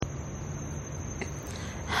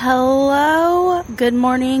Hello, good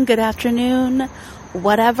morning, good afternoon,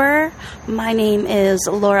 whatever. My name is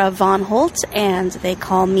Laura Von Holt, and they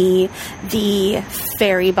call me the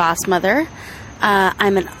Fairy Boss Mother.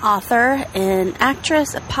 I'm an author, an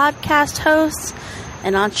actress, a podcast host,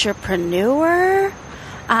 an entrepreneur.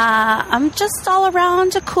 I'm just all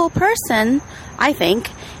around a cool person, I think.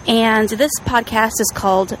 And this podcast is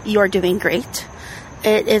called You're Doing Great.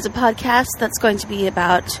 It is a podcast that's going to be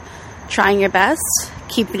about trying your best,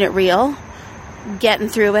 keeping it real, getting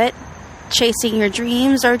through it, chasing your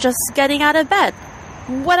dreams, or just getting out of bed.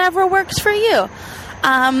 Whatever works for you.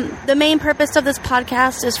 The main purpose of this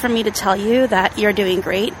podcast is for me to tell you that you're doing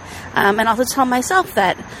great, and also tell myself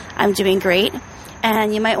that I'm doing great.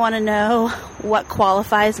 And you might want to know what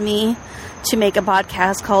qualifies me to make a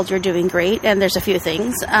podcast called You're Doing Great, and there's a few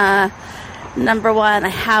things. Number one, I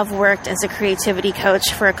have worked as a creativity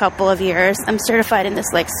coach for a couple of years. I'm certified in this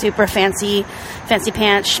super fancy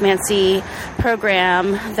pants, schmancy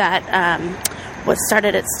program that was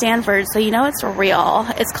started at Stanford, so it's real.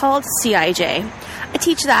 It's called CIJ. I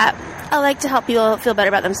teach that. I like to help people feel better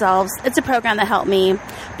about themselves. It's a program that helped me.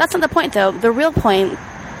 That's not the point, though. The real point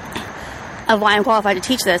of why I'm qualified to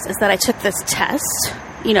teach this is that I took this test.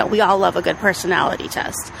 We all love a good personality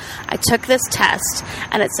test. I took this test,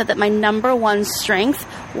 and it said that my number one strength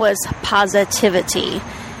was positivity.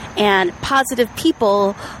 And positive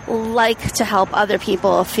people like to help other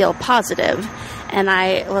people feel positive. And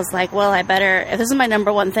I was like, well, if this is my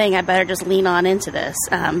number one thing, I better just lean on into this.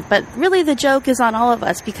 But really the joke is on all of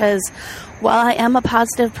us, because while I am a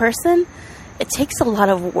positive person, it takes a lot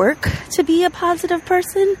of work to be a positive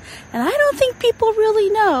person, and I don't think people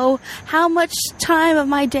really know how much time of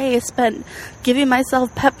my day is spent giving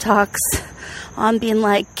myself pep talks on being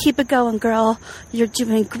like, keep it going, girl, you're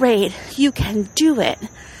doing great, you can do it.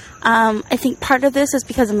 I think part of this is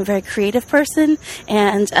because I'm a very creative person,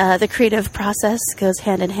 and the creative process goes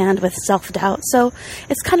hand in hand with self-doubt. So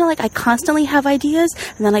it's kind of like I constantly have ideas,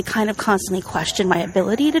 and then I kind of constantly question my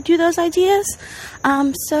ability to do those ideas.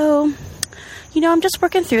 I'm just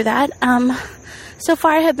working through that. So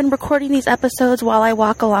far I have been recording these episodes while I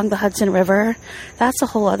walk along the Hudson River. That's a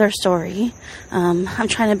whole other story. I'm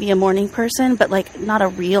trying to be a morning person, but not a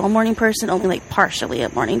real morning person, only partially a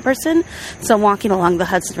morning person. So I'm walking along the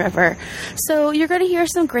Hudson River. So you're going to hear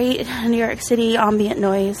some great New York City ambient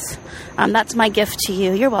noise. That's my gift to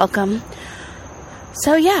you. You're welcome.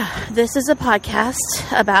 So yeah, this is a podcast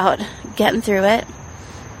about getting through it,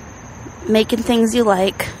 making things you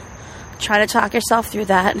like, try to talk yourself through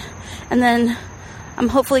that, and then I'm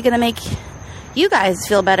hopefully going to make you guys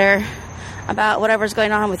feel better about whatever's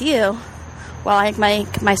going on with you, while I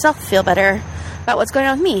make myself feel better about what's going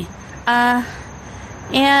on with me.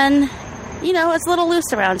 It's a little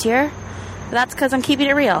loose around here. That's because I'm keeping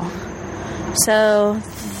it real. So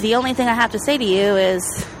the only thing I have to say to you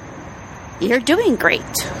is, you're doing great.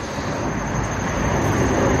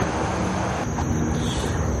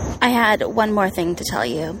 I had one more thing to tell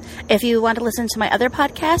you. If you want to listen to my other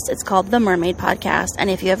podcast, it's called The Mermaid Podcast. And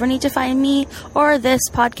if you ever need to find me or this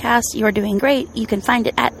podcast, You're Doing Great, you can find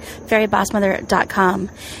it at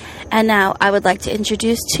fairybossmother.com. And now I would like to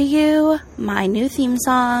introduce to you my new theme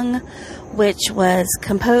song, which was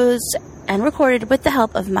composed and recorded with the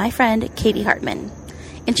help of my friend Katie Hartman.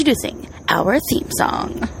 Introducing our theme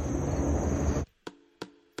song.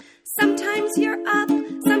 Sometimes you're up,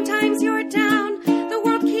 sometimes you're down. The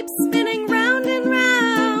world keeps spinning round and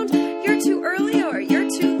round. You're too early or you're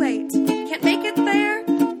too late. Can't make it there?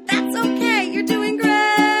 That's okay, you're doing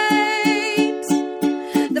great.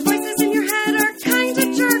 The voices in your head are kind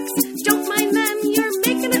of jerks. Don't mind them, you're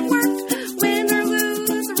making it work. Win or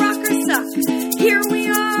lose, rock or suck. Here we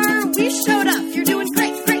are, we showed up. You're doing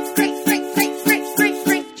great, great, great, great, great, great, great,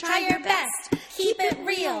 great. Try your best, keep it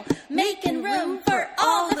real. Making room for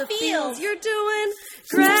all the feels. You're doing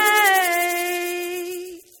great.